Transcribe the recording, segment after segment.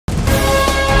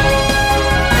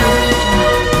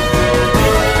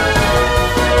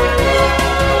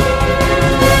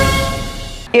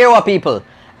Here what people,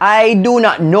 I do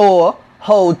not know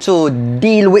how to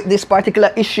deal with this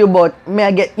particular issue, but may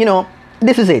I get,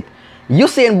 this is it.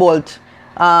 Usain Bolt,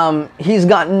 he's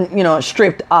gotten,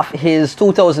 stripped of his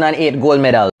 2008 gold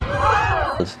medal.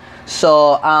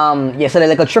 So, yeah, so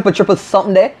like a triple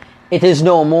something there, it is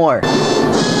no more.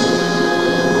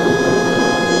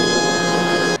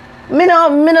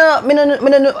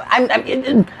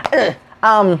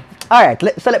 Alright,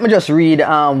 so let me just read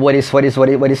what is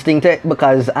thinking,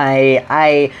 because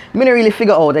I don't really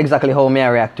figure out exactly how I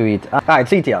react to it. Alright,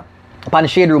 see it here. Upon the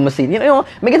shade room, I see it.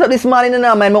 Me get up this morning and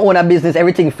mind my own business,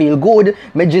 everything feel good.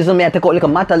 Me jizzle me, I take out like a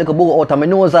matter, like a book out of my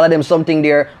nose, all of them something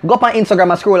there. Go up on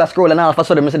Instagram, I scroll, and all of a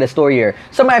sudden I see the story here.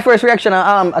 So my first reaction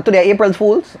today, April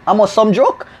Fools, almost some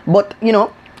joke, but let me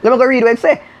go read what it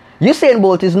say. Usain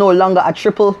Bolt is no longer a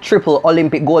triple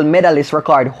Olympic gold medalist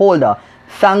record holder,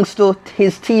 thanks to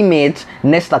his teammate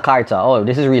Nesta Carter. Oh,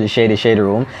 this is really shady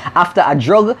room. After a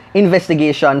drug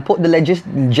investigation put the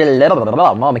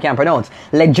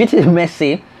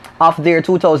legitimacy of their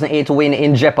 2008 win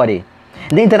in jeopardy.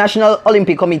 The International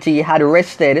Olympic Committee had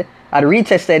retested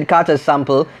Carter's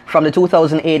sample from the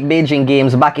 2008 Beijing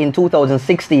Games back in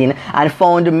 2016 and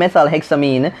found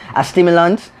methylhexaneamine, a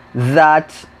stimulant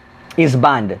that is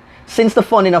banned. Since the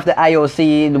funding of the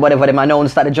IOC, whatever them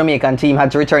announced that the Jamaican team had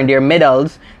to return their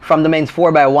medals from the men's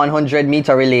 4x100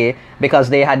 meter relay because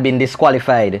they had been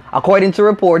disqualified. According to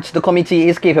reports, the committee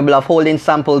is capable of holding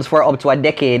samples for up to a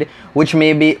decade, which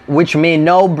may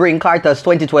now bring Carter's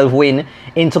 2012 win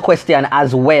into question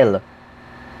as well.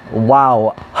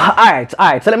 Wow. Alright,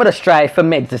 so let me just try for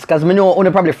meds this, because I know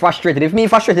I'm probably frustrated. If me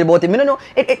frustrated about it, I don't know.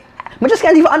 I just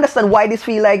can't even understand why this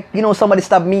feel like, somebody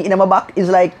stabbed me in my back. It's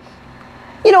like,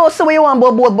 so what you want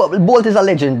Bolt is a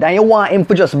legend, and you want him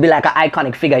to just be like an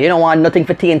iconic figure. You don't want nothing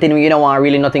for tainting him, you don't want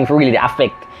nothing for really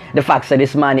affect the fact that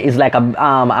this man is like a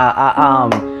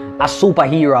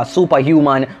superhero, a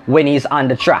superhuman when he's on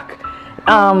the track.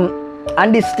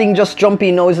 And this thing just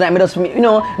jumping now is like me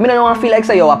don't want to feel like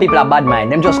say people are bad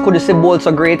mind. Them just could see Bolt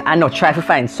so great and not try to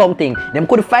find something. Them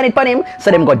could find it for him, so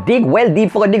them got dig well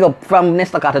deep for a dig up from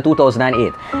Nesta Carter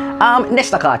 2008.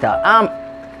 Nesta Carter,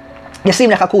 you seem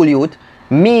like a cool youth.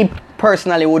 Me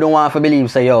personally wouldn't want to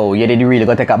believe say you did really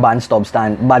go take a banned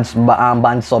substance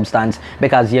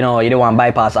because you don't want to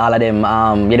bypass all of them,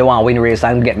 you don't want to win race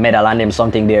and get medal and them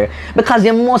something there, because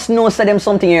you must know say them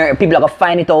something here, people are gonna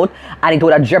find it out and it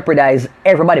would have jeopardized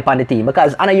everybody on the team,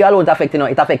 because I know you alone affect it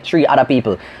affect 3 other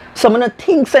people. So I don't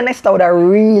think say Nesta would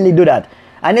really do that,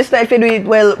 and Nesta if you do it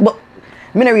well, but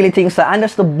I don't really think so. And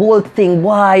that's the Bolt thing,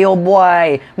 why oh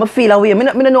boy, I feel away, I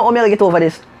don't know how I get over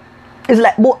this. It's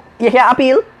like, but you can't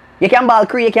appeal, you can't ball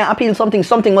create, you can't appeal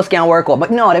something must can't work out.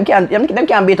 But no, them can't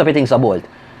beat up a thing so Bolt.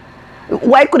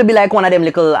 Why could it be like one of them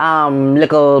little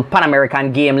Pan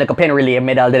American game, like a pen relay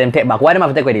medal that them take back? Why them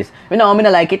have to take with this? I don't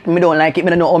like it, I don't like it, I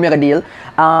don't know how I'm gonna deal.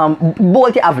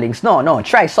 Bolt have links. No,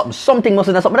 try something must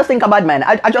have done something. I just think a bad man.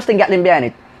 I just think Gatlin behind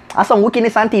it. And some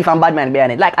wickedness and thief and bad man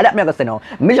behind it. Like, that me gonna say no.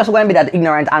 Me just going to be that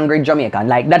ignorant, angry Jamaican.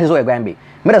 Like, that is what you're going to be.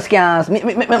 Me just can't.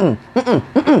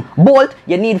 Bolt,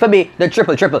 you need to be the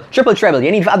triple treble. You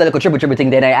need to add the little triple thing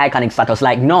there, the iconic status.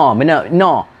 Like,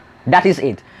 no. That is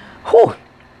it. Whew.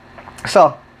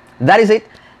 So, that is it.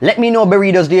 Let me know,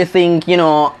 Burritos, do you think,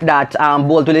 that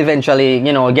Bolt will eventually,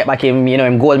 get back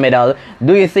him gold medal?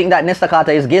 Do you think that Nesta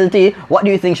Carter is guilty? What do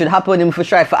you think should happen if we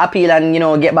try for appeal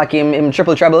and, get back him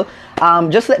triple treble?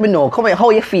 Just let me know. Comment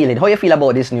how you feeling, how you feel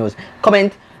about this news.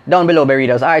 Comment down below,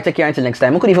 Burritos. Alright, take care until next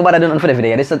time. I couldn't even bother doing for the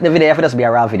video. The video for just be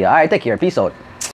a raw video. Alright, take care. Peace out.